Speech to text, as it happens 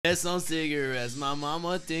Yes, on cigarettes, my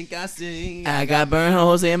mama think I sing. I got burn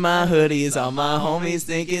holes in my hoodies. All my homies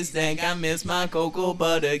think it's stank. I miss my cocoa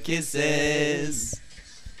butter kisses.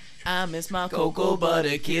 I miss my cocoa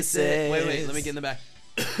butter kisses. Wait, let me get in the back.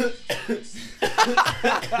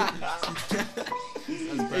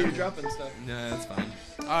 Hey, you're dropping stuff. No, that's fine.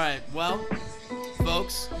 All right, well,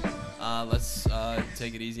 folks, let's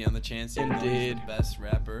take it easy on the chance. Indeed. The best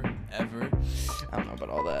rapper ever. I don't know about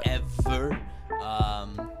all that. Ever.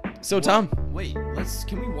 So, Tom, Wait,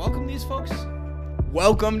 can we welcome these folks?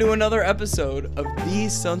 welcome to another episode of the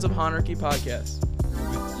Sons of Honarchy podcast.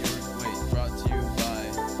 Brought to you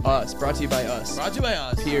by Us. Brought to you by us. Brought to you by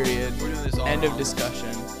us. Period. We're doing this all End of wrong. discussion.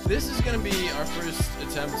 This is gonna be our first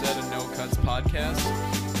attempt at a No Cuts podcast.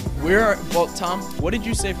 Well, Tom, what did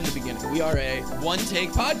you say from the beginning? We are a One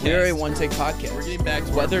take podcast. We're a one-take podcast. We're getting back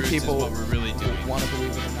to Whether our roots people is what we're really doing. want to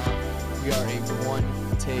believe it or not, we are a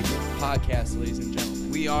one-take podcast, ladies and gentlemen.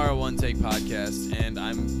 We are a one take podcast, and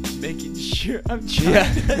I'm making sure I'm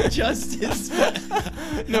trying to adjust this.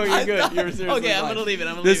 No, you're good. You're seriously okay, I'm fine. gonna leave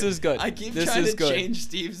it. This is good. I keep This trying is to good. change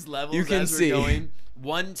Steve's levels You can as we're see. going.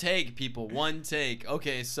 One take, people. One take.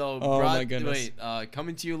 Okay, so Oh, my goodness.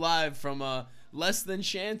 coming to you live from Less Than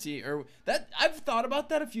Shanty, or that I've thought about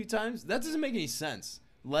that a few times. That doesn't make any sense.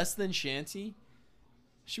 Less Than Shanty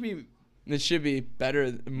should be. It should be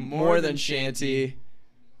better, more than shanty.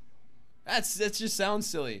 That just sounds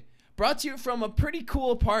silly. Brought to you from a pretty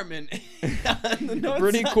cool apartment. on the north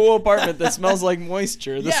Pretty side. cool apartment that smells like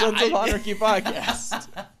moisture. The Yeah, Sons of Honarchy podcast.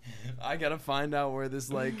 I gotta find out where this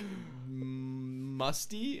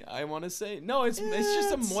musty. I want to say no. It's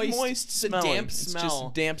just a moist, it's a smelling. damp It's smell.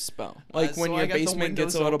 just damp smell. Like when so I your got the basement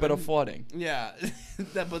gets a windows little bit of open. flooding. Yeah,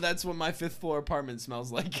 but that's what my 5th floor apartment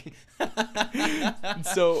smells like.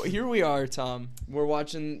 So here we are, Tom. We're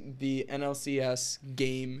watching the NLCS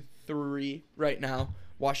game 3 right now.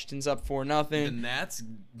 Washington's up 4-0.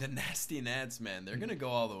 the nasty Nats, man. They're gonna go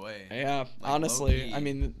all the way. Yeah, honestly, low-key. I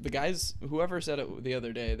mean, the guys, whoever said it the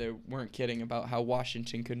other day, they weren't kidding about how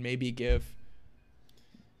Washington could maybe give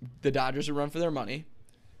the Dodgers a run for their money.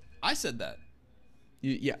 I said that.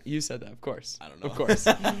 You said that, of course. I don't know. Of course.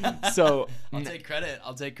 So I'll take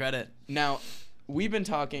credit. now, we've been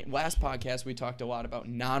talking, last podcast, we talked a lot about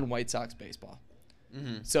non-White Sox baseball.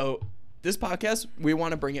 Mm-hmm. So this podcast, we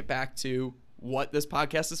want to bring it back to what this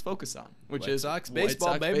podcast is focused on, which White is Sox White baseball,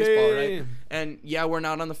 Sox baby. baseball, right? And yeah, we're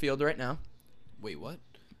not on the field right now. Wait, what?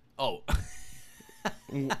 Oh.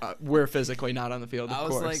 We're physically not on the field, of I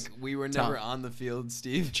was course. like, we were Tom. never on the field,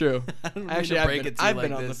 Steve. True. I don't mean Actually, to break it to you I've like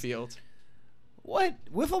been on the this. field. What?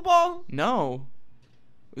 Wiffle ball? No.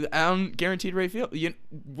 On guaranteed rate field. Did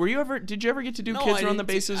you ever get to do No, kids I run the didn't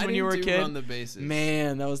bases when you were a do kid? Run the bases.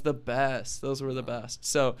 Man, that was the best. Those were the best.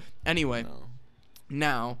 So, anyway, No.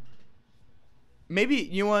 now, maybe,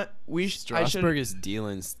 you know what? Strasburg is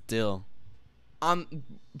dealing still.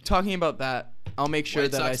 Talking about that, I'll make sure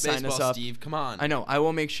White that I Sox sign us baseball, up. Steve, come on. I know. I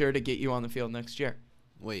will make sure to get you on the field next year.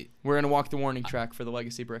 Wait. We're going to walk the warning track for the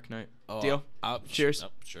Legacy Brick Night. Oh, Deal? Cheers.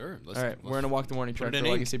 Sure. All right, we're going to walk the warning put track it for in the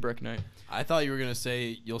ink. Legacy Brick Night. I thought you were gonna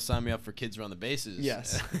say you'll sign me up for kids run the bases.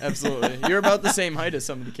 Yes, absolutely. You're about the same height as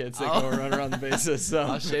some of the kids that go run around the bases. So.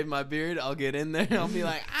 I'll shave my beard. I'll get in there. I'll be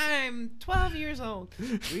like, I'm 12 years old.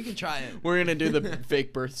 We can try it. We're gonna do the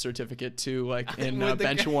fake birth certificate too, like in With the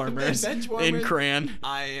bench guy- warmers bench in warmers. crayon.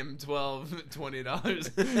 I am 12,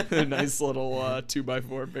 $20. A nice little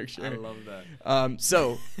 2x4 picture. I love that.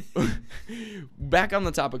 So, back on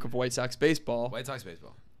the topic of White Sox baseball, White Sox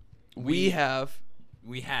baseball. we have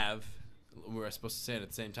We're supposed to say it at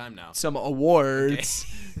the same time now. some awards.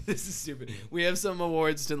 Okay. This is stupid. We have some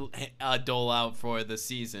awards to dole out for the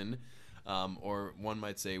season. Or one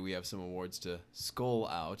might say we have some awards to skull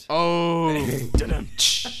out. Oh,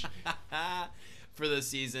 For the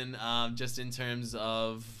season, just in terms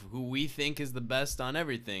of who we think is the best on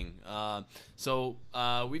everything. So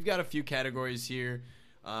we've got a few categories here.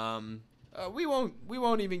 We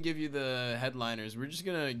won't even give you the headliners. We're just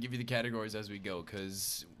gonna give you the categories as we go,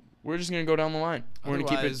 cause we're just gonna go down the line. We're gonna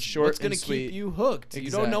keep it otherwise, short what's gonna and sweet. keep you hooked?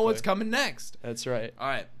 You don't know what's Exactly. coming next. That's right. All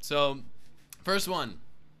right. So first one.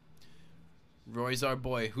 Roy's our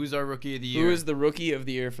boy. Who's our rookie of the year? Who is the rookie of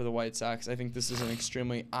the year for the White Sox? I think this is an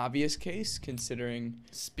extremely obvious case, considering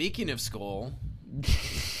Speaking of skull.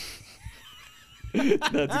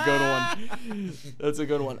 that's a good one. That's a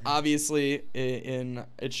good one. Obviously,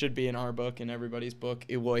 it should be in our book and everybody's book.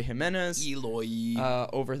 Eloy Jimenez. Eloy.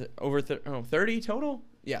 Over 30 total.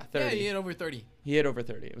 Yeah, 30. Yeah, he hit over 30. He hit over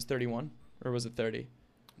 30. It was 31, or was it 30?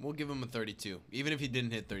 We'll give him a 32. Even if he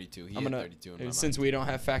didn't hit 32, he hit 32 in my since mind. we don't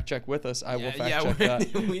have fact check with us, I will fact check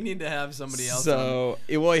that. We need to have somebody else. So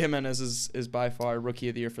Eloy Jimenez is by far Rookie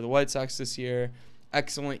of the Year for the White Sox this year.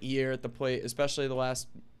 Excellent year at the plate, especially the last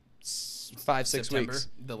 5-6 weeks.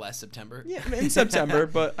 The last September. Yeah, in September,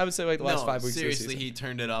 but I would say like the last 5 weeks. Seriously, of the season. he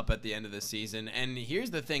turned it up at the end of the season. And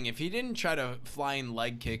here's the thing: if he didn't try to flying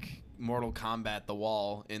leg kick Mortal Kombat the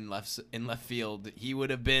wall in left field, he would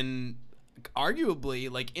have been arguably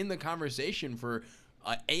like in the conversation for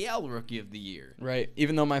AL Rookie of the Year. Right.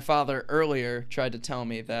 Even though my father earlier tried to tell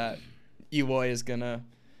me that Eloy is gonna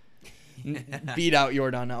beat out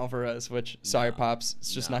Yordan Alvarez, which sorry, Pops,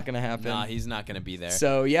 it's just not gonna happen. Nah, he's not gonna be there.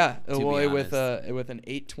 So yeah, Eloy with honest. an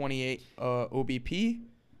 828 OBP,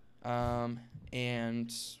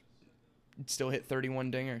 and still hit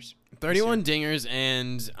 31 dingers. 31 dingers,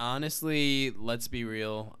 and honestly, let's be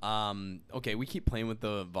real. Okay, we keep playing with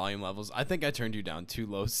the volume levels. I think I turned you down too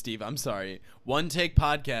low, Steve. I'm sorry. One Take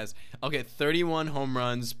Podcast. Okay, 31 home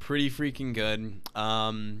runs, pretty freaking good.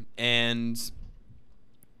 And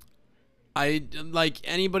I like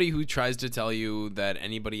anybody who tries to tell you that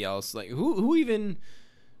anybody else, like who even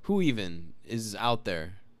is out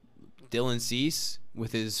there. Dylan Cease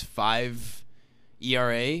with his 5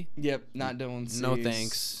 ERA. Yep, not Dylan Cease. No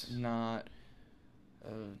thanks. Not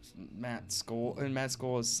Matt Skoll. And Matt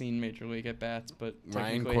Skoll has seen Major League at bats, but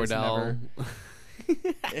Ryan technically has Cordell.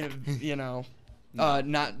 never, No.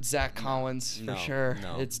 Not Zach Collins for No, sure.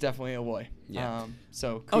 no. It's definitely Eloy. Yeah.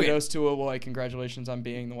 So kudos to Eloy. Congratulations on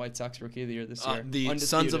being the White Sox Rookie of the Year this year. The Undisputed.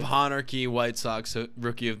 Sons of Honarchy White Sox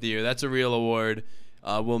Rookie of the Year. That's a real award.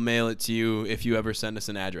 We'll mail it to you if you ever send us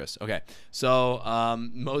an address. Okay. So,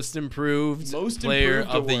 most improved player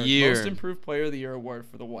of the year. Most improved player of the year award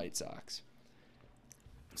for the White Sox.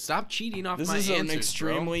 Stop cheating off This my is answers, an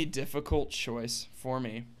extremely difficult choice for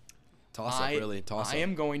me. Toss up, really. Toss up. I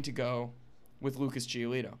am going to go with Lucas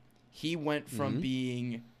Giolito. He went from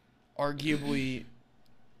being arguably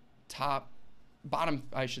top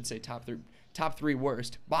three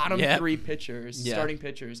worst, bottom 3 pitchers, starting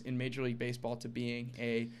pitchers in Major League Baseball to being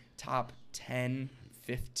a top 10,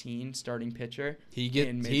 15 starting pitcher. He's League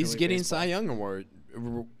getting Baseball. Cy Young Award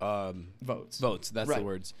Votes. That's Right. the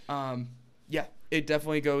words. Yeah, it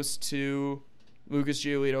definitely goes to Lucas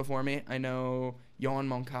Giolito for me. I know Yohan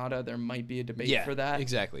Moncada, there might be a debate for that.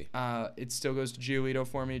 Exactly. It still goes to Giolito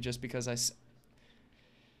for me just because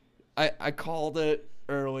I called it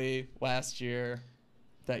early last year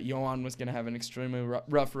that Yohan was going to have an extremely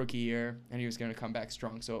rough rookie year and he was going to come back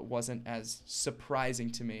strong, so it wasn't as surprising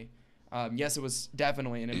to me. Yes, it was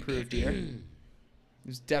definitely an improved year. It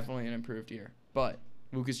was definitely an improved year. But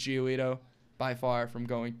Lucas Giolito, by far, from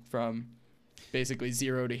going from basically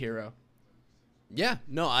 0 to hero. Yeah,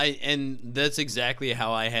 no, and that's exactly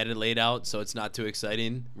how I had it laid out, so it's not too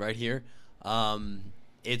exciting right here.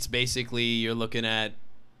 It's basically you're looking at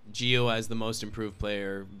Gio as the most improved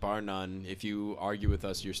player, bar none. If you argue with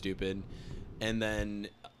us, you're stupid. And then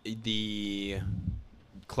the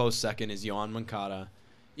close second is Yohan Moncada.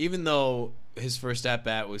 Even though his first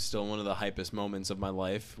at-bat was still one of the hypest moments of my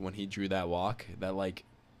life when he drew that walk, that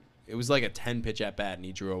it was like a 10-pitch at-bat and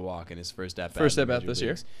he drew a walk in his first at-bat. First at-bat this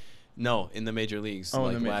year? No, in the major leagues, in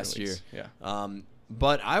the major last leagues. year. Yeah.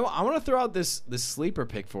 But I want to throw out this sleeper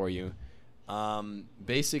pick for you.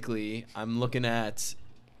 Basically, I'm looking at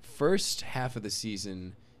first half of the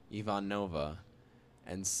season, Ivan Nova,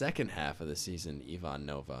 and second half of the season, Ivan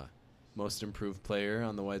Nova. Most improved player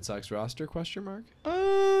on the White Sox roster, question mark?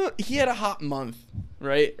 He had a hot month,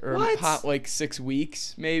 right? Or What? hot 6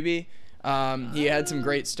 weeks, maybe. He had some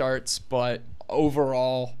great starts, but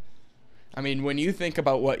overall, I mean, when you think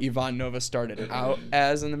about what Ivan Nova started out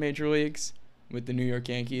as in the major leagues with the New York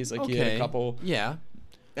Yankees, he had a couple. Yeah.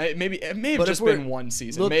 It may have But just if we're- been one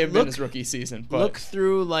season. It may have been his rookie season. But Look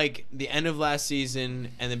through the end of last season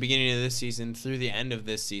and the beginning of this season through the end of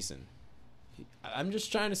this season. I'm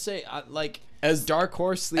just trying to say, as dark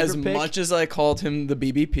horse sleeper as pick. much as I called him the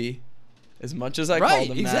BBP, as much as I called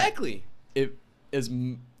him exactly. that,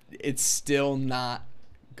 it's still not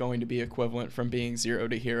going to be equivalent from being 0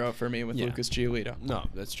 to hero for me with Lucas Giolito. No,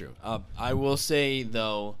 that's true. I will say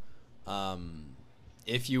though,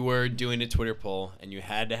 if you were doing a Twitter poll and you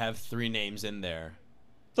had to have 3 names in there,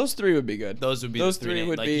 Those 3 would be good. those would be Those the 3 3 names.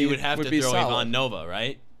 would be You would have to throw solid. Ivan Nova,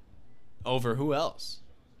 right? Over who else?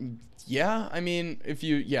 Yeah, I mean, if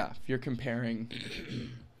you're comparing,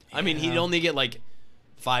 I mean, he'd only get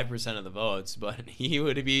 5% of the votes, but he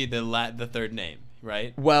would be the third name,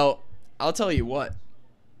 right? well, I'll tell you what.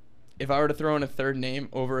 If I were to throw in a third name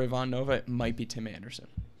over Ivan Nova, it might be Tim Anderson.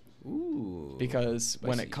 Ooh. Because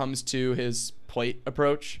when Spicy. it comes to his plate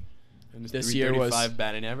approach, And his this year was 335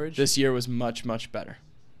 batting average. this year was much, much better.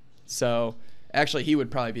 So actually, he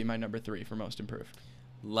would probably be my number 3 for most improved,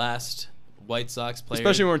 Last White Sox player.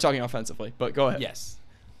 especially when we're talking offensively. But go ahead. Yes.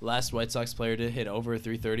 Last White Sox player to hit over a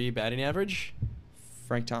 330 batting average.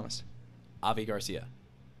 Frank Thomas. Avi Garcia.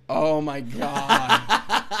 Oh my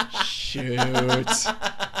God. Shoot.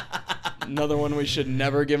 Another one we should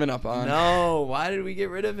never given up on. No, why did we get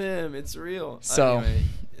rid of him? It's real. So,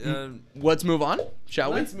 Anyway, let's move on, shall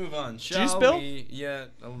we? let's move on. Shall you spill? we? Yeah,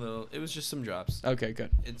 a little. It was just some drops. Okay, good.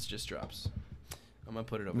 It's just drops. I'm gonna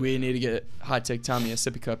put it over. We there. need to get Hot Take Tommy a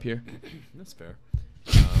sippy cup here. That's fair.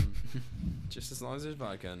 Just as long as there's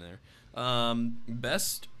vodka in there.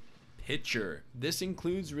 Best pitcher. This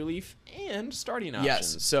includes relief and starting options.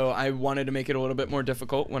 Yes, so I wanted to make it a little bit more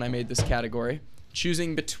difficult when I made this category.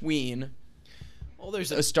 Choosing between Well,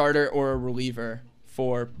 there's a starter or a reliever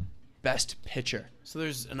for best pitcher. So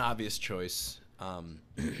there's an obvious choice.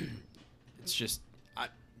 It's just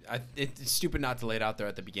it's stupid not to lay it out there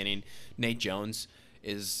at the beginning. Nate Jones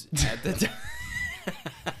is at the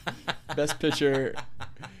Best pitcher,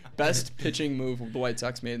 best pitching move the White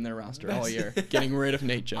Sox made in their roster all year, getting rid of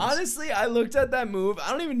Nate Jones. Honestly, I looked at that move.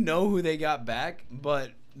 I don't even know who they got back,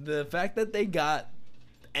 but the fact that they got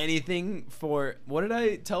anything for, what did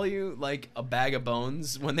I tell you, like a bag of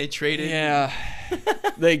bones when they traded? Yeah,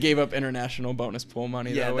 they gave up international bonus pool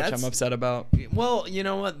money Yeah, though, which that's- I'm upset about. Well, you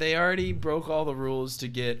know what? They already broke all the rules to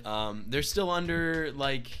get. They're still under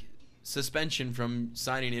like suspension from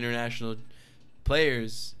signing international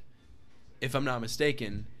players, if I'm not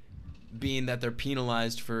mistaken, being that they're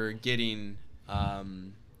penalized for getting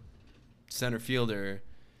center fielder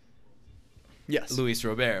Yes, Luis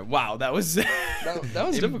Robert. Wow, that was that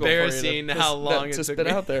was difficult for you embarrassing to- how long it to took spit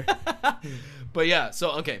me. out there. But yeah,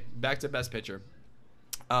 so okay, back to best pitcher.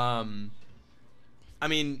 I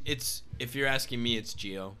mean, it's, if you're asking me, it's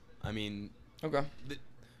Gio. I mean, Okay.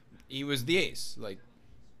 he was the ace. Like,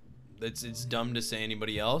 it's dumb to say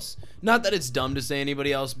anybody else. Not that it's dumb to say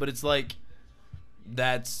anybody else, but it's like,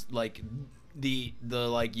 that's like the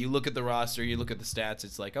like, you look at the roster, you look at the stats,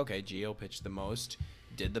 it's like, okay, Gio pitched the most,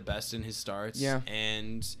 did the best in his starts, Yeah.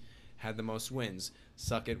 and had the most wins.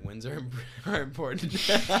 Suck it, wins are important.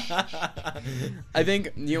 I think,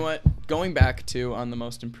 you know what, going back to on the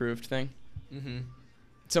most improved thing, Mm-hmm.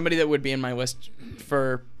 somebody that would be in my list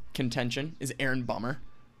for contention is Aaron Bummer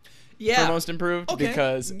Yeah. for most improved, Okay,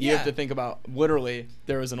 because you have yeah. to think about, literally,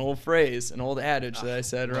 there was an old phrase, an old adage that I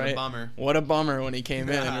said, What a right? bummer. What a bummer when he came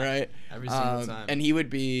in, right? Every single time. And he would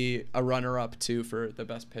be a runner-up, too, for the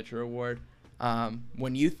Best Pitcher award.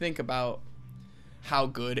 When you think about how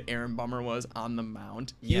good Aaron Bummer was on the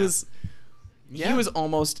mound, he Yeah. was Yeah.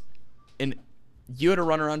 almost you had a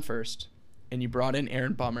runner on first, and you brought in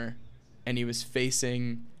Aaron Bummer, and he was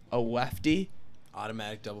facing a lefty,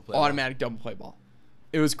 Automatic double play. automatic double play ball.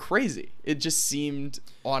 It was crazy. It just seemed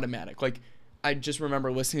automatic. Like, I just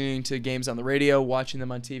remember listening to games on the radio, watching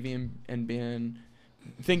them on TV, and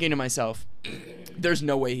thinking to myself, there's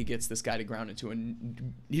no way he gets this guy to ground into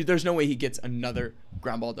there's no way he gets another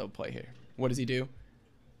ground ball double play here. What does he do?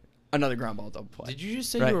 Another ground ball double play. Did you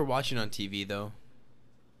just say Right. you were watching on TV though?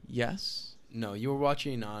 Yes. No, you were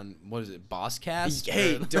watching on, what is it, Bosscast?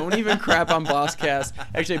 Hey, Or- don't even crap on Bosscast.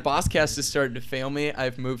 Actually, Bosscast has started to fail me.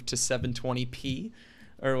 I've moved to 720p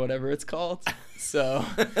or whatever it's called. So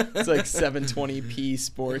it's like 720p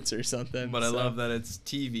sports or something. But I so. love that it's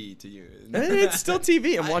TV to you. It's still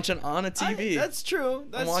TV. I'm I- watching on a TV. That's true.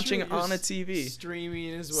 That's watching true. on You're a TV. Streaming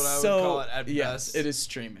is what I would So, call it at yes, best. it is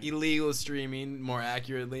streaming. Illegal streaming, more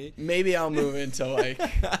accurately. Maybe I'll move into like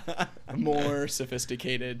more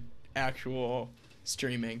sophisticated actual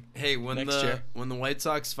streaming. Hey, when next year. when the White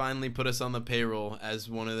Sox finally put us on the payroll as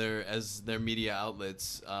one of their media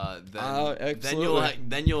outlets, Absolutely.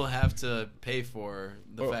 then you'll have to pay for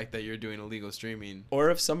the Or- fact that you're doing illegal streaming.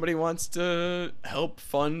 Or if somebody wants to help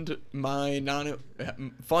fund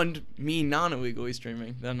me non-illegally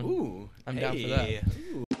streaming, then Ooh, I'm down for hey.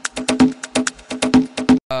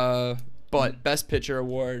 that. But best pitcher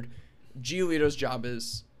award, Giolito's job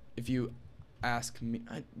is, if you ask me,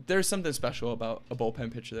 there's something special about a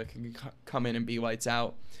bullpen pitcher that can come in and be lights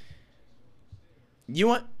out. You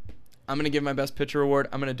know what? I'm going to give my best pitcher award.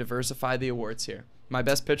 I'm going to diversify the awards here. My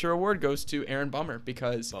best pitcher award goes to Aaron Bummer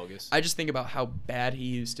because Bogus. I just think about how bad he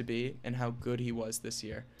used to be and how good he was this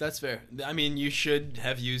year. That's fair. I mean, you should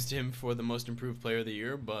have used him for the most improved player of the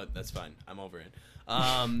year, but that's fine. I'm over it.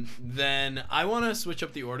 Then I want to switch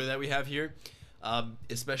up the order that we have here,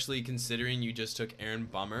 especially considering you just took Aaron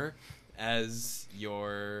Bummer as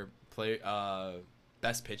your player,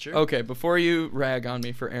 Best pitcher. Okay, before you rag on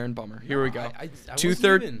me for Aaron Bummer, here we go. I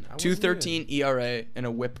wasn't 213 ERA and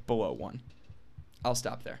a WHIP below 1. I'll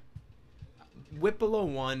stop there. Whip below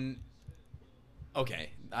 1. Okay,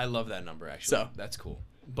 I love that number actually. So that's cool.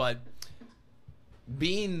 But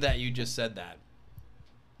being that you just said that,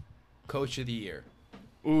 Coach of the Year.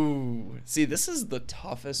 Ooh, see, this is the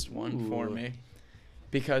toughest one for me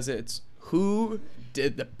because it's who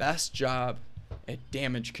did the best job at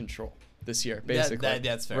damage control this year, basically.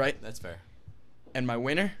 That's fair. Right? That's fair. And my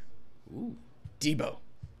winner, Ooh. Debo.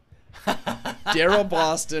 Daryl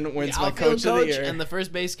Boston wins my Coach of the Year. And the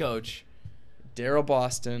first base coach. Daryl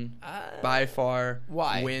Boston, by far,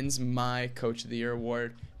 why? wins my Coach of the Year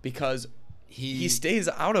award because he stays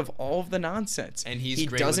out of all of the nonsense. And he's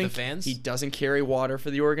great with the fans? He doesn't carry water for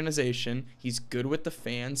the organization. He's good with the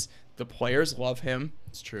fans. The players love him.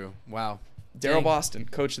 It's true. Wow. Daryl Boston,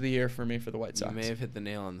 Coach of the Year for me for the White Sox. You may have hit the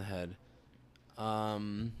nail on the head.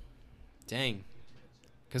 Dang.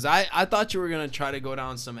 Because I thought you were going to try to go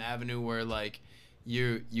down some avenue where, like,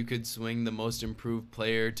 you could swing the most improved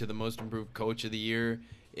player to the most improved Coach of the Year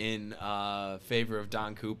in favor of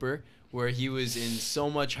Don Cooper, where he was in so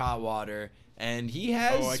much hot water. And he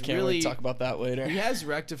has I can't wait to talk about that later. He has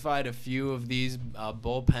rectified a few of these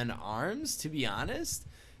bullpen arms, to be honest.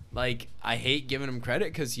 Like, I hate giving him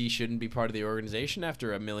credit because he shouldn't be part of the organization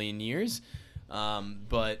after a million years.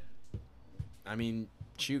 But, I mean,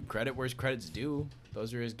 shoot, credit where credit's due.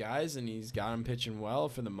 Those are his guys, and he's got him pitching well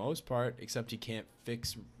for the most part, except he can't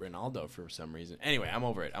fix Ronaldo for some reason. Anyway, I'm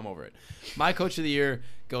over it. My Coach of the Year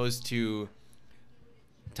goes to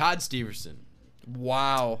Todd Steverson.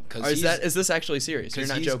 Wow. Is this actually serious? You're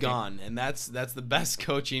not he's joking. Gone, and that's the best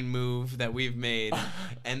coaching move that we've made,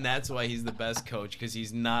 and that's why he's the best coach, because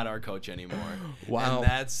he's not our coach anymore. Wow. And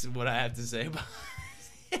that's what I have to say about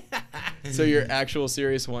it. So your actual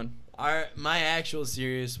serious one. My actual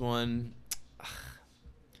serious one,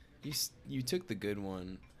 you took the good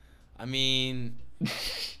one. I mean,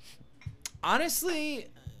 honestly,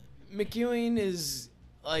 McEwing is,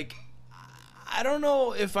 like, I don't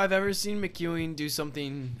know if I've ever seen McEwing do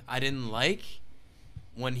something I didn't like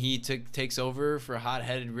when he takes over for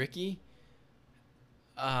hot-headed Ricky.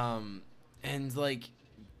 And, like,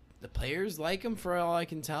 the players like him for all I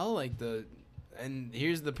can tell. And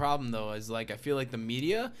here's the problem, though, is, like, I feel like the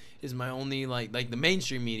media is my only, like the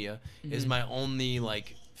mainstream media is my only,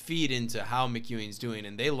 like, feed into how McEwing's doing.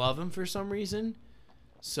 And they love him for some reason.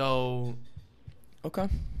 So, okay.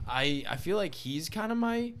 I feel like he's kind of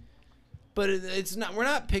my... But it's not. We're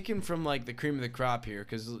not picking from, like, the cream of the crop here,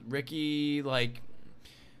 because Ricky, like,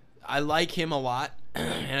 I like him a lot,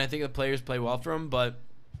 and I think the players play well for him, but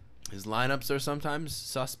his lineups are sometimes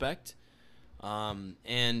suspect.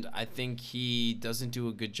 And I think he doesn't do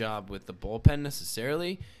a good job with the bullpen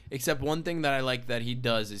necessarily, except one thing that I like that he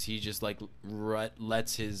does is he just, like,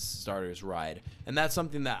 lets his starters ride. And that's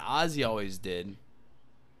something that Ozzie always did.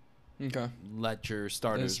 Okay. Let your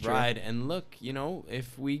starters ride. And look,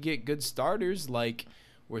 if we get good starters like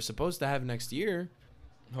we're supposed to have next year,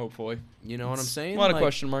 hopefully. You know what I'm saying? A lot of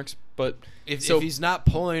question marks, but if he's not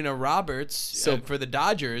pulling a Roberts for the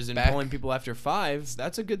Dodgers and pulling people after 5,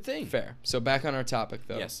 that's a good thing. Fair. So back on our topic,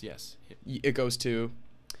 though. Yes. It goes to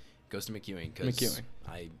McEwing because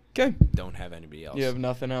I don't have anybody else. You have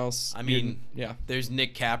nothing else. I mean, there's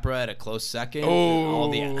Nick Capra at a close second.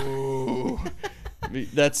 Oh.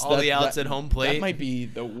 That's all the outs at home plate. That might be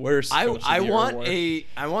the worst. I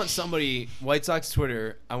want somebody, White Sox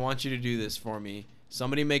Twitter, I want you to do this for me.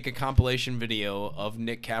 Somebody make a compilation video of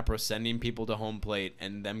Nick Capra sending people to home plate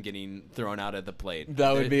and them getting thrown out at the plate.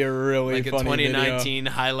 That would be a really funny like a 2019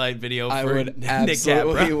 highlight video for I would Nick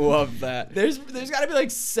absolutely Capra. love that. There's got to be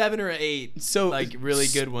like 7 or 8 like really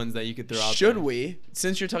good ones that you could throw out. Should we,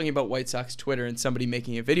 since you're talking about White Sox Twitter and somebody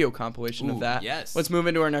making a video compilation of that, let's move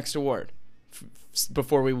into our next award.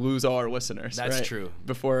 Before we lose all our listeners. That's true.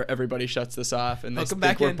 Before everybody shuts this off and they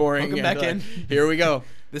think we're boring. Welcome back in. Here we go.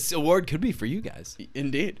 This award could be for you guys.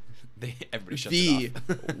 Indeed. Everybody shuts it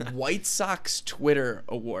off. The White Sox Twitter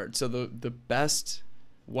Award. So the best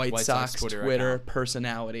White Sox Twitter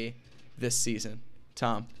personality this season.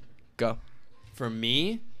 Tom, go. For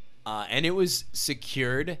me, and it was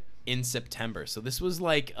secured in September. So this was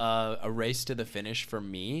like a race to the finish for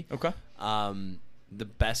me. Okay. The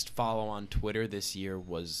best follow on Twitter this year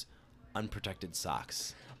was Unprotected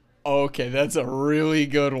Socks. Okay, that's a really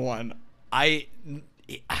good one.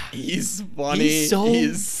 He's funny. He's so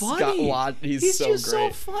funny. He's so just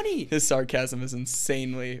great. So funny. His sarcasm is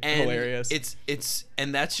insanely hilarious.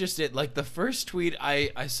 And that's just it. Like the first tweet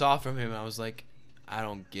I saw from him, I was like, I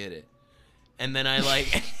don't get it. And then I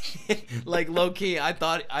like, like low key, I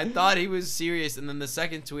thought he was serious. And then the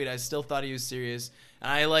second tweet, I still thought he was serious.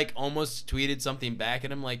 And I like almost tweeted something back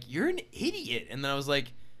at him like, "You're an idiot." And then I was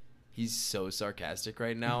like, he's so sarcastic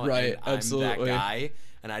right now. Right, And I'm absolutely. that guy,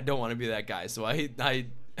 and I don't want to be that guy. So I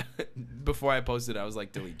before I posted, I was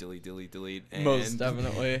like, delete. And, Most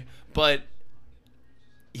definitely. But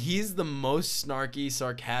he's the most snarky,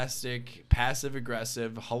 sarcastic, passive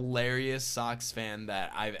aggressive, hilarious Sox fan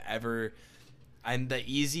that I've ever. And the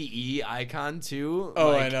Easy-E icon too.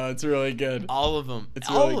 Oh, like, I know, it's really good. all of them. It's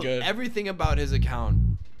really All good. Everything about his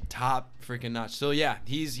account, top freaking notch. So yeah,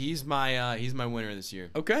 he's my winner this year.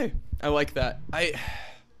 Okay, I like that.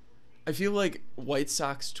 I feel like White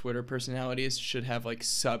Sox Twitter personalities should have like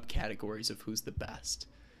subcategories of who's the best.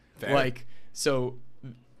 Fair. Like, so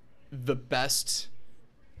the best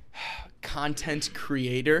content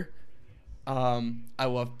creator. I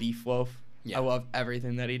love Beef Loaf. Yeah. I love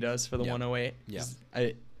everything that he does for the Yeah. 108. Yeah.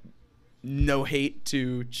 No hate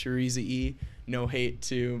to Chiriza E. No hate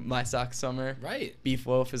to My Sox Summer. Right. Beef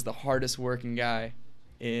Loaf is the hardest working guy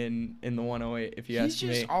in the 108, if you He's ask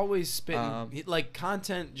me. just always spitting. Like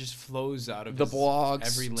content just flows out of The his blogs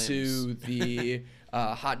every limbs. to the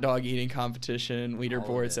hot dog eating competition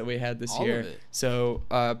leaderboards it. that we had this All of year. it. So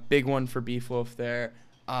big one for Beef Loaf there.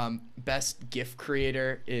 Best GIF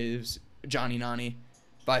creator is Johnny Nani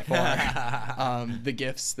by far. The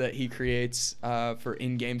GIFs that he creates for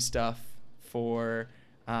in-game stuff, for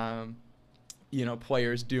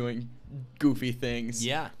players doing goofy things.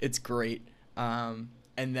 Yeah. It's great.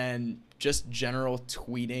 And then just general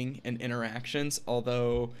tweeting and interactions,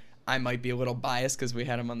 although I might be a little biased because we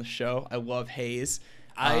had him on the show. I love Hayes.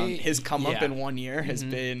 His come up yeah. in 1 year has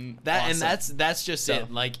been that, awesome. and that's just So-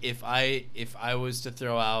 it. Like if I was to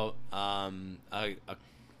throw out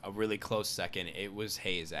a really close second, it was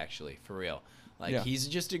Hayes, actually, for real. Like Yeah. he's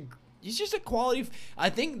just a quality. I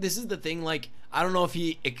think this is the thing. Like I don't know if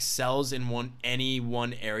he excels in any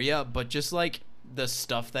one area, but just like the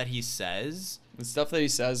stuff that he says, The stuff that he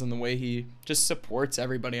says and the way he just supports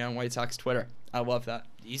everybody on White Sox Twitter. I love that.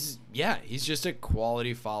 he's just a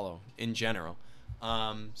quality follow in general.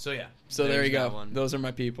 So yeah. So there you there's go. that one. Those are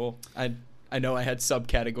my people. I know I had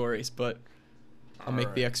subcategories, but I'll make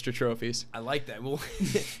the Alright. extra trophies. I like that. Well,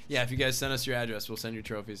 yeah. If you guys send us your address, we'll send you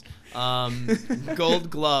trophies.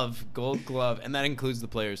 Gold Glove, and that includes the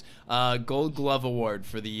players. Gold Glove Award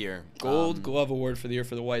for the year. Gold Glove Award for the year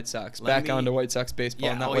for the White Sox. let Back me- on to White Sox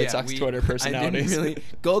baseball, not White Sox Twitter I personalities. didn't really.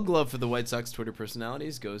 Gold Glove for the White Sox Twitter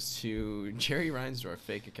personalities goes to Jerry Reinsdorf,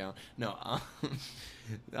 fake account. No.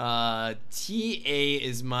 TA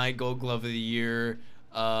is my Gold Glove of the Year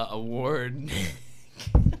award.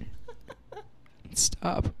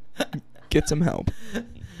 Stop. Get some help.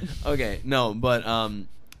 Okay, no, but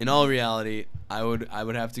in all reality, I would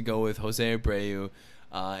have to go with Jose Abreu,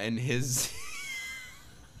 and his.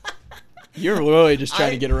 You're really just trying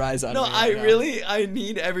I- to get a rise out No, of me. I right now. really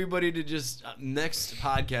need everybody to just next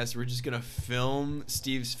podcast we're just gonna film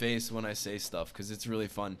Steve's face when I say stuff because it's really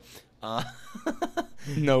fun.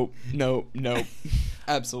 Nope.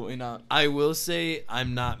 Absolutely not. I will say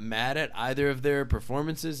I'm not mad at either of their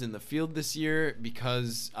performances in the field this year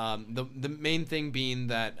because the main thing being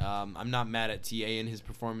that I'm not mad at TA and his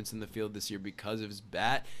performance in the field this year because of his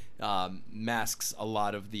bat masks a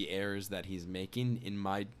lot of the errors that he's making in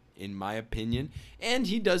my opinion, and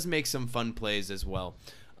he does make some fun plays as well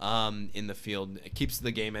in the field. It keeps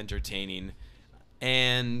the game entertaining.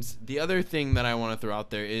 And the other thing that I want to throw out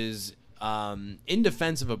there is in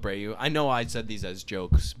defense of Abreu, I know I said these as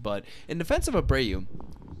jokes, but in defense of Abreu,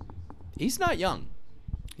 he's not young.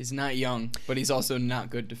 He's not young, but he's also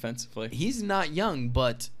not good defensively. He's not young,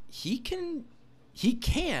 but he can, he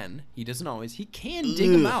doesn't always, he can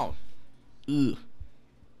dig him out. Ugh.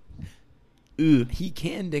 He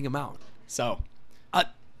can dig him out. So,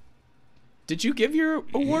 did you give your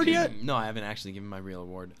award yet? No, I haven't actually given my real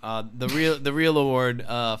award. The real award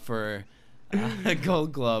for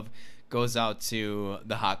Gold Glove goes out to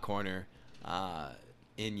the hot corner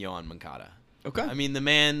in Yohan Moncada. Okay. I mean, the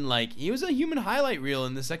man, like, he was a human highlight reel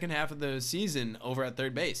in the second half of the season over at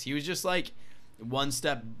third base. He was just like one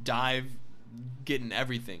step dive, getting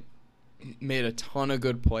everything. Made a ton of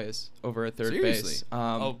good plays over at third Seriously? base.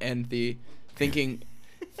 Oh. And the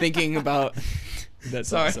thinking about that's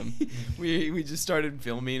Sorry. awesome. We just started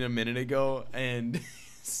filming a minute ago, and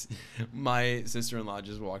my sister-in-law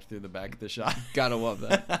just walked through the back of the shot. Gotta love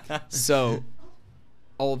that. So,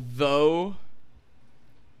 although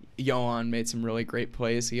Yohan made some really great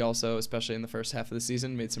plays, he also, especially in the first half of the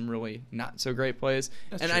season, made some really not so great plays.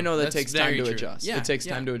 That's and true. I know that That's takes time very to true. adjust. Yeah, It takes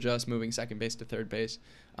yeah. time to adjust moving second base to third base.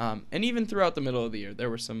 And even throughout the middle of the year, there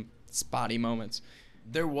were some spotty moments.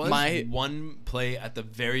 There was one play at the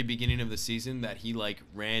very beginning of the season that he like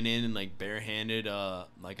ran in and like barehanded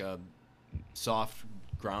like a soft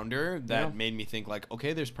grounder that made me think like,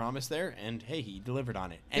 okay, there's promise there, and hey, he delivered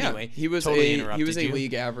on it. Anyway, he was totally a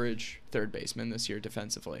league average third baseman this year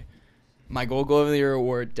defensively. My Gold Glove of the Year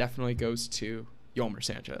award definitely goes to Yolmer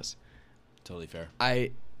Sanchez. Totally fair.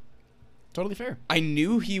 Totally fair. I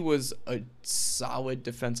knew he was a solid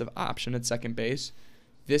defensive option at second base.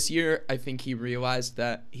 This year, I think he realized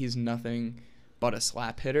that he's nothing but a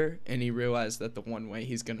slap hitter, and he realized that the one way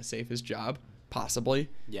he's going to save his job, possibly,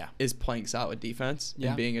 is playing solid defense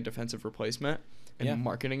and being a defensive replacement and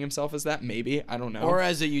marketing himself as that, maybe. I don't know. Or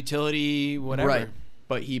as a utility, whatever. Right.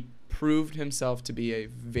 But he proved himself to be a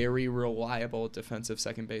very reliable defensive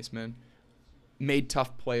second baseman, made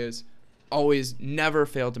tough plays, never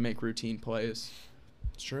failed to make routine plays.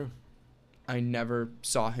 It's true. I never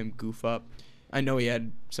saw him goof up. I know he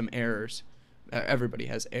had some errors. Everybody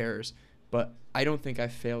has errors. But I don't think I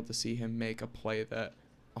failed to see him make a play that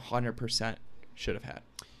 100% should have had.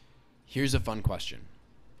 Here's a fun question.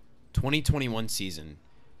 2021 season,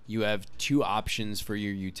 you have two options for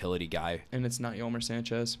your utility guy. And it's not Yolmer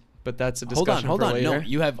Sanchez. But that's a discussion for later. Hold on. No,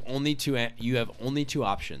 you have only two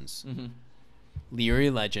options. Mm-hmm.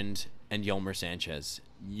 Leury Legend and Yolmer Sanchez.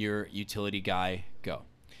 Your utility guy, go.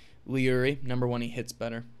 Leury, number one, he hits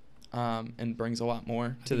better. And brings a lot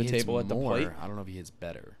more to the table at the plate. I don't know if he hits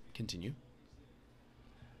better. Continue.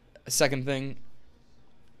 Second thing,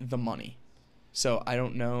 the money. So I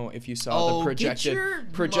don't know if you saw the projected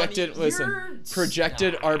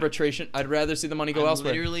arbitration. I'd rather see the money go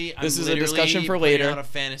elsewhere. This is a discussion for later. Out a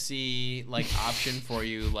fantasy option for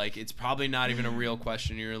you. Like, it's probably not even a real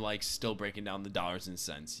question. You're like still breaking down the dollars and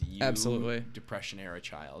cents. Absolutely. Depression era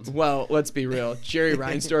child. Well, let's be real. Jerry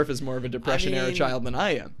Reinsdorf is more of a depression era child than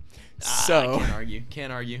I am. So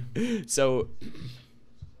can't argue. So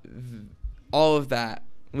all of that,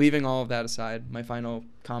 leaving all of that aside, my final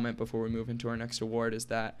comment before we move into our next award is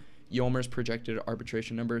that Yolmer's projected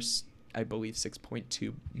arbitration numbers, I believe,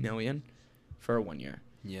 $6.2 million for 1 year.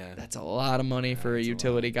 Yeah, that's a lot of money for a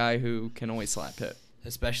utility guy who can only slap hit.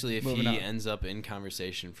 Especially if he ends up in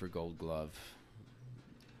conversation for Gold Glove.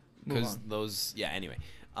 Because those, anyway.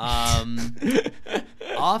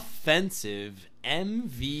 Offensive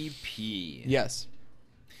MVP. Yes.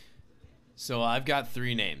 So I've got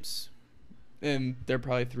three names. And they're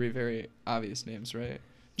probably three very obvious names, right?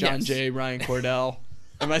 John Jay, Ryan Cordell.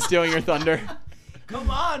 Am I stealing your thunder? Come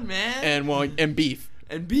on, man. And Beef.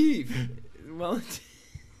 And Beef. Wellington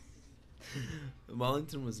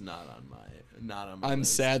was not on my I'm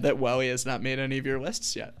list. sad that Welly has not made any of your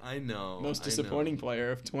lists yet. I know. Most disappointing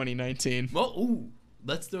player of 2019. Well,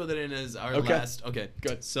 let's throw that in as our last. Okay,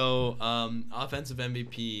 good. So, offensive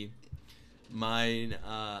MVP. Mine,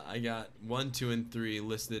 I got 1, 2, and 3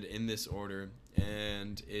 listed in this order,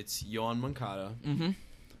 and it's Yoan Moncada,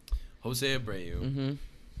 Jose Abreu,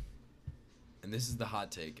 and this is the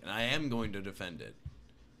hot take, and I am going to defend it.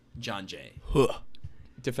 John Jay.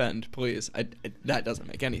 Defend, please. That doesn't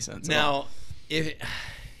make any sense. Now,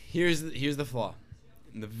 here's the flaw,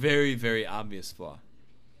 the very, very obvious flaw.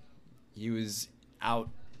 He was out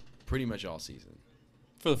pretty much all season.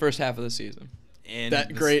 For the first half of the season. And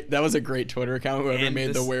that was a great Twitter account. Whoever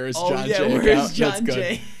made the Where's John Jay account. That's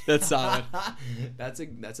good. That's solid.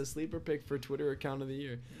 That's a sleeper pick for Twitter account of the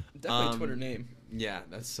year. Definitely Twitter name. Yeah,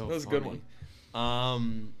 that's so. That was funny. A good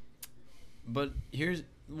one. But here's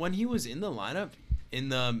when he was in the lineup in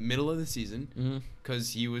the middle of the season,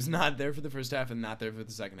 because he was not there for the first half and not there for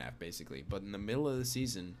the second half, basically. But in the middle of the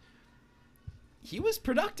season, he was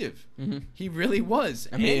productive. He really was.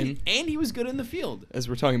 And he was good in the field. As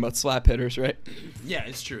we're talking about slap hitters, right? Yeah,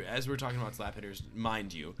 it's true. As we're talking about slap hitters,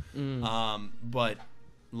 mind you. But,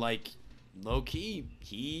 low key,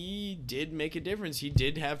 he did make a difference. He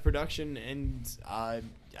did have production. And,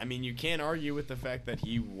 you can't argue with the fact that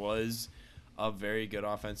he was a very good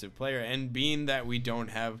offensive player. And being that we don't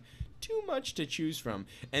have too much to choose from.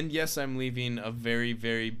 And, yes, I'm leaving a very,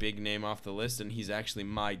 very big name off the list. And he's actually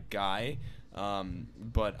my guy.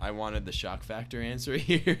 But I wanted the shock factor answer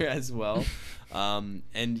here as well.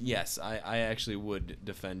 And yes, I actually would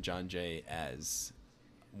defend John Jay as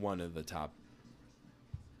one of the top,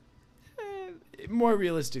 more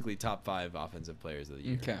realistically, top 5 offensive players of the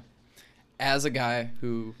year. Okay. As a guy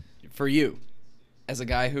who, I'm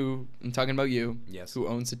talking about you, yes, who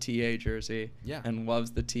owns a TA jersey and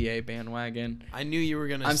loves the TA bandwagon. I knew you were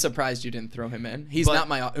going to. I'm surprised you didn't throw him in. He's not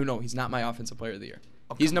my offensive player of the year.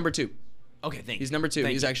 Okay. He's number 2. Okay, thank you. He's number 2.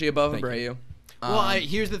 He's actually above Abreu. Well,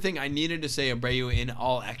 here's the thing. I needed to say Abreu in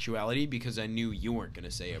all actuality because I knew you weren't going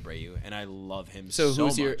to say Abreu, and I love him so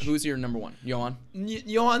much. Who's your number one? Yohan?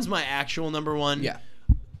 Yohan's my actual number one. Yeah.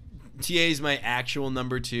 TA's my actual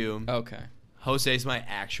number 2. Okay. Jose's my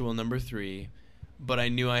actual number 3. But I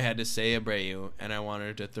knew I had to say Abreu, and I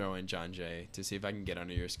wanted to throw in John Jay to see if I can get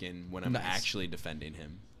under your skin when I'm actually defending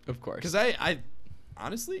him. Of course. Because I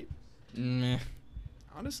honestly, Meh.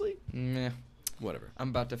 whatever. I'm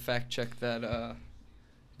about to fact check those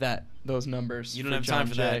numbers. You don't have time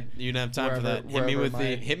for that. You don't have time for that.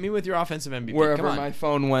 Hit me with your offensive MVP. Wherever Come on. my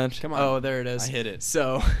phone went. Come on. Oh, there it is. I hit it.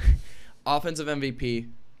 So, offensive MVP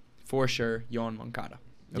for sure, Yohan Moncada.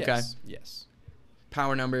 Okay. Yes.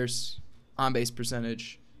 Power numbers, on base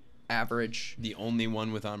percentage, average. The only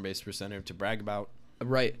one with on base percentage to brag about.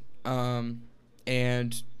 Right.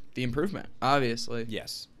 And the improvement, obviously.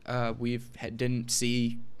 Yes. Didn't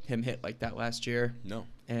see him hit like that last year. No.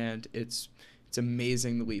 And it's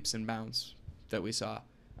amazing the leaps and bounds that we saw.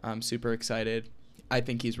 I'm super excited. I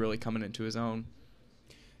think he's really coming into his own.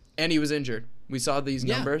 And he was injured. We saw these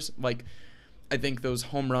numbers. Like, I think those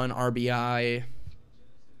home run, RBI,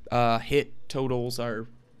 hit totals are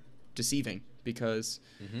deceiving because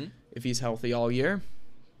if he's healthy all year,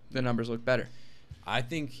 the numbers look better. I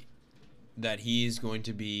think that he's going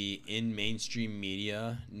to be in mainstream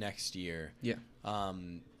media next year. Yeah.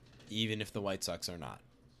 Even if the White Sox are not.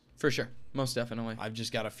 For sure. Most definitely. I've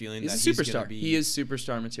just got a feeling he's that a superstar. He's going to be... He is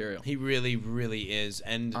superstar material. He really, really is.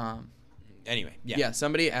 And anyway, yeah. Yeah,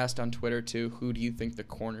 somebody asked on Twitter, too, who do you think the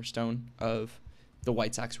cornerstone of the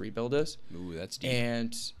White Sox rebuild is? Ooh, that's deep.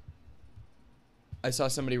 And I saw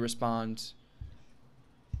somebody respond,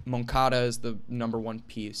 Moncada is the number 1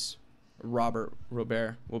 piece. Robert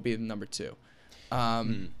will be the number 2.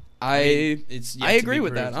 I agree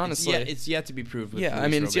with that, honestly. It's yet to be proved with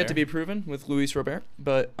Luis it's yet to be proven with Luis Robert.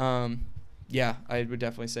 But, yeah, I would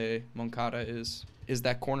definitely say Moncada is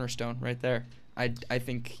that cornerstone right there. I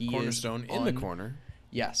think he cornerstone is in the corner.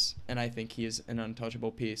 Yes, and I think he is an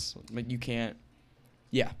untouchable piece. But you can't.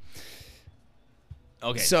 Yeah.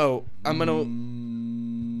 Okay. So I'm gonna.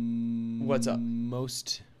 What's up?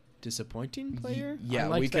 Most disappointing player?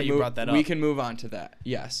 Yeah, we can brought that up. We can move on to that.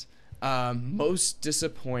 Yes. Most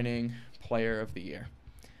disappointing player of the year.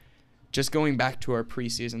 Just going back to our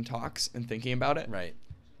preseason talks and thinking about it. Right.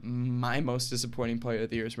 My most disappointing player of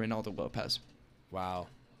the year is Reynaldo Lopez. Wow.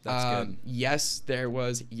 That's good. Yes, there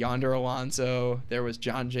was Yonder Alonso. There was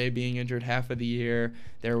John Jay being injured half of the year.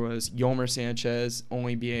 There was Yolmer Sanchez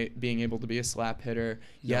only being able to be a slap hitter. No.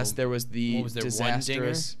 Yes, there was the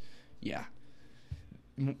disastrous. One dinger?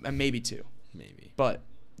 Yeah. Maybe 2. Maybe. But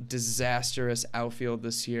disastrous outfield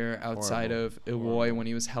this year outside of Eloy when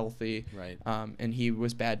he was healthy. Right. And he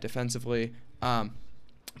was bad defensively.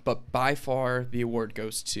 But by far the award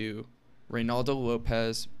goes to Reynaldo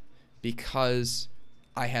Lopez because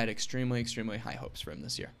I had extremely, extremely high hopes for him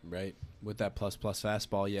this year. Right. With that plus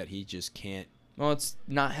fastball, yet he just can't. Well, it's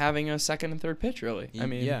not having a second and third pitch, really. I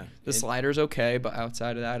mean, the slider's okay, but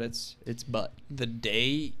outside of that, it's butt. The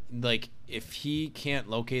day, like, if he can't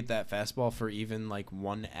locate that fastball for even, like,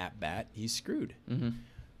 one at-bat, he's screwed. Mm-hmm.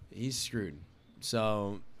 He's screwed.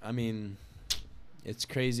 So, I mean, it's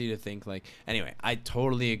crazy to think, like... Anyway, I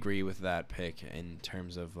totally agree with that pick in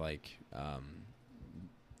terms of, like...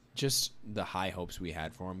 just the high hopes we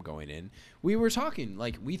had for him going in. We were talking,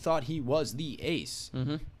 like, we thought he was the ace.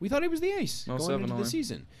 Mm-hmm. We thought he was the ace Most going definitely. into the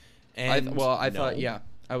season. And I no. thought, yeah.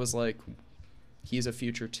 I was like, he's a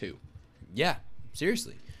future 2. Yeah,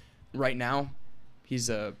 seriously. Right now, he's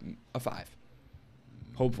a 5.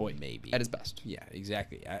 Hopefully. Maybe. At his best. Yeah,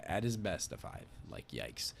 exactly. At his best, a 5. Like,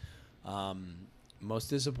 yikes. Most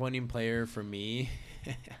disappointing player for me...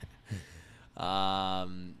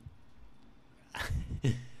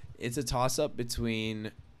 it's a toss-up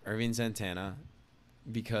between Irving Santana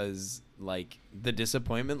because, like, the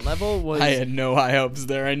disappointment level was... I had no high hopes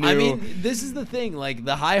there. I knew. I mean, this is the thing. Like,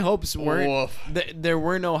 the high hopes weren't... there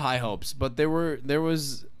were no high hopes, but there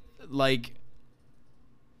was, like...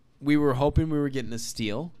 We were hoping we were getting a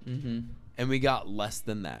steal, and we got less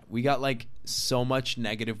than that. We got, like, so much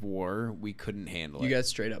negative WAR, we couldn't handle it. You got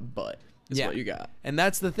straight up butt. Is what you got. And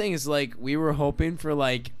that's the thing is, like, we were hoping for,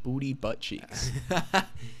 like... Booty butt cheeks.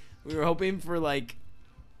 We were hoping for, like,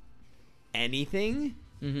 anything,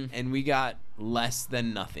 and we got less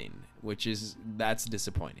than nothing, that's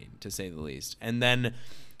disappointing, to say the least. And then,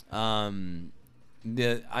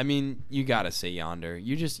 you gotta say Yonder.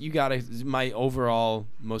 My overall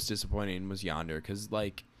most disappointing was Yonder, because,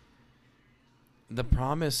 like, the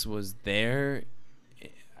promise was there.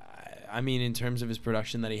 I mean, in terms of his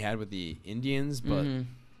production that he had with the Indians, but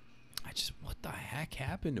what the heck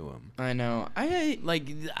happened to him? I know. I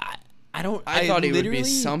don't. I thought he would be literally-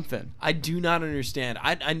 something. I do not understand.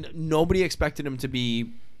 Nobody expected him to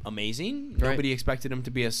be amazing. Right. Nobody expected him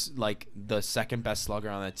to be like the second best slugger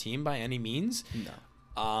on that team by any means. No.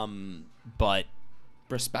 But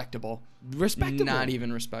Respectable. respectable. Not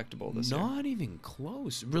even respectable this year. Not even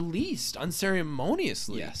close. Released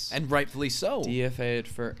unceremoniously. Yes. And rightfully so. DFA'd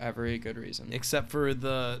for every good reason. Except for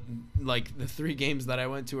the 3 games that I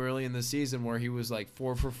went to early in the season where he was like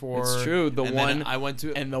 4 for 4. It's true. The and one then I went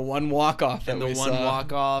to and the one walk off that and the we one saw.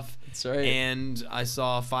 walk off. That's right. And I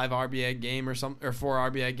saw a 5 RBI game or 4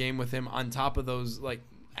 RBI game with him on top of those. Like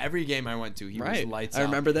every game I went to, he was lights out. I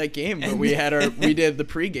remember that game, but And we did the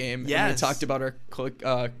pregame. And we Yes. talked about our click.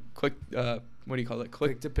 What do you call it?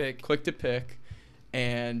 Click to pick. Click to pick.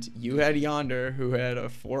 And you had Yonder, who had a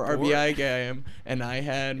 4 RBI game, and I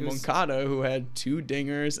had Moncada, who had 2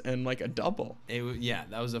 dingers and like a double.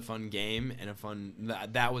 That was a fun game and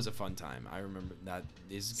that was a fun time. I remember that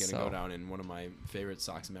is gonna go down in one of my favorite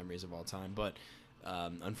Sox memories of all time. But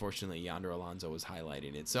unfortunately, Yonder Alonso was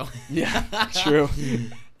highlighting it. So yeah, true.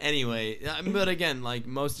 Anyway, but again, like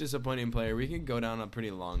most disappointing player, we could go down a pretty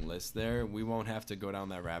long list there. We won't have to go down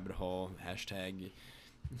that rabbit hole.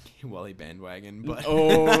 # Welly bandwagon. But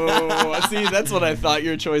see, that's what I thought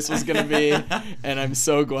your choice was gonna be, and I'm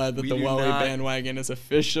so glad that the Welly bandwagon is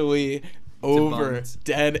officially over,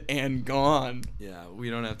 dead and gone. Yeah, we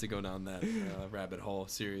don't have to go down that rabbit hole,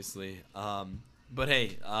 seriously. But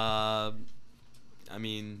hey, I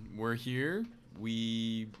mean, we're here.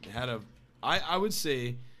 We had I would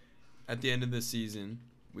say, at the end of this season,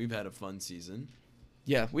 we've had a fun season.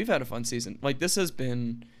 Yeah, we've had a fun season. Like, this has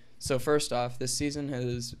been... So, first off, this season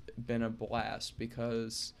has been a blast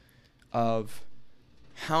because of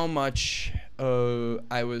how much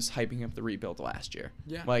I was hyping up the rebuild last year.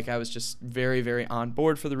 Yeah. Like, I was just very, very on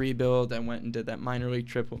board for the rebuild. I went and did that minor league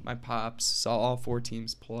trip with my pops, saw all 4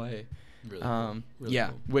 teams play. Really cool. Really yeah,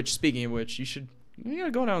 cool. Which, speaking of which, we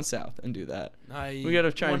gotta go down south and do that. We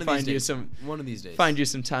gotta try and find you one of these days. Find you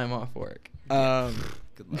some time off work.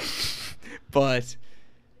 Good luck. But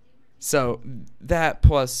so that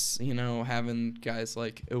plus, having guys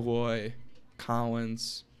like Eloy,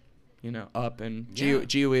 Collins, up and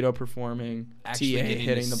Giolito performing, Actually TA getting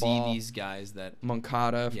hitting to the see ball, these guys that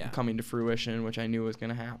Moncada coming to fruition, which I knew was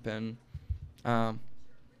gonna happen.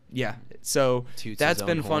 So Toots that's his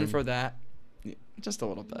been own fun horn. for that. Just a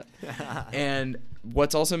little bit. And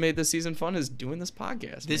what's also made this season fun is doing this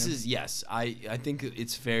podcast. This man. is, yes, I think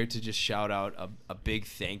it's fair to just shout out a big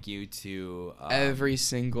thank you to every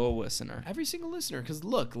single listener. Because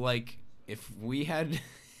look, like, if we had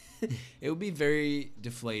it would be very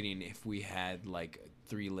deflating if we had like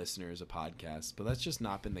 3 listeners a podcast, but that's just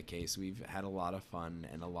not been the case. We've had a lot of fun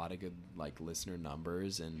and a lot of good like listener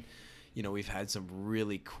numbers, and we've had some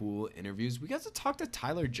really cool interviews. We got to talk to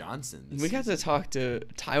Tyler Johnson. Got to talk to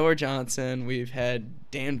Tyler Johnson. We've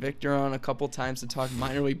had Dan Victor on a couple times to talk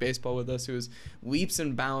minor league baseball with us, who is leaps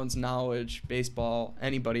and bounds knowledge, baseball,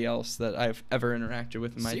 anybody else that I've ever interacted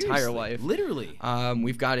with in my entire life. Literally.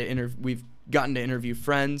 We've gotten to interview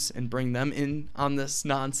friends and bring them in on this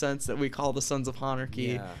nonsense that we call the Sons of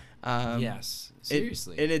Honarchy. Yeah. Yes.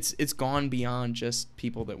 Seriously. It's gone beyond just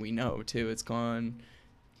people that we know too.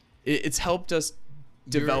 It's helped us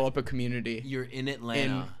develop a community. You're in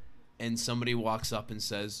Atlanta, and somebody walks up and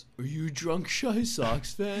says, "Are you a drunk Shy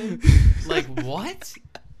Sox fan?" Like, what?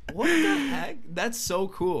 What the heck? That's so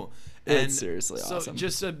cool. It's seriously so awesome.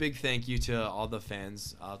 Just a big thank you to all the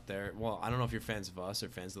fans out there. Well, I don't know if you're fans of us or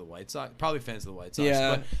fans of the White Sox. Probably fans of the White Sox.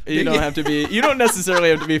 Yeah, but you don't have to be. You don't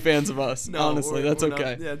necessarily have to be fans of us. No, honestly, that's we're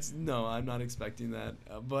okay. No, I'm not expecting that.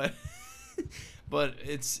 But but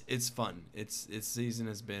it's fun. It's season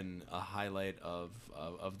has been a highlight of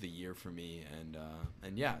the year for me,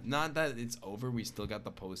 and yeah, not that it's over. We still got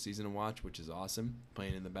the postseason to watch, which is awesome,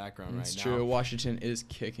 playing in the background right now. It's true. Washington is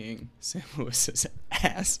kicking St. Louis's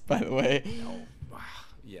ass, by the way. Wow.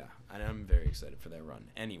 Yeah, and I'm very excited for their run.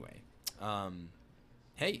 Anyway,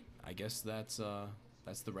 hey, I guess that's the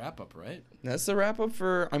wrap up, right? That's the wrap up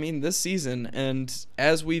for this season. And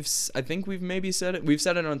as I think we've maybe said it. We've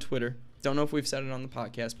said it on Twitter. Don't know if we've said it on the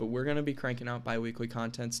podcast, but we're gonna be cranking out bi-weekly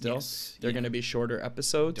content still. Yes, They're gonna be shorter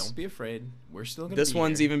episodes. Don't be afraid. We're still gonna. This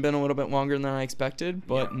one's even been a little bit longer than I expected,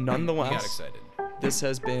 but nonetheless, we got excited. This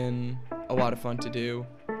has been a lot of fun to do,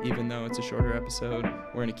 even though it's a shorter episode.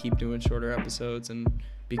 We're gonna keep doing shorter episodes and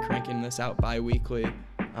be cranking this out bi-weekly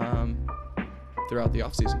throughout the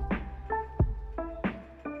off season.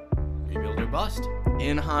 Rebuild or bust.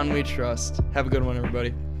 In Han we trust. Have a good one,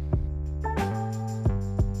 everybody.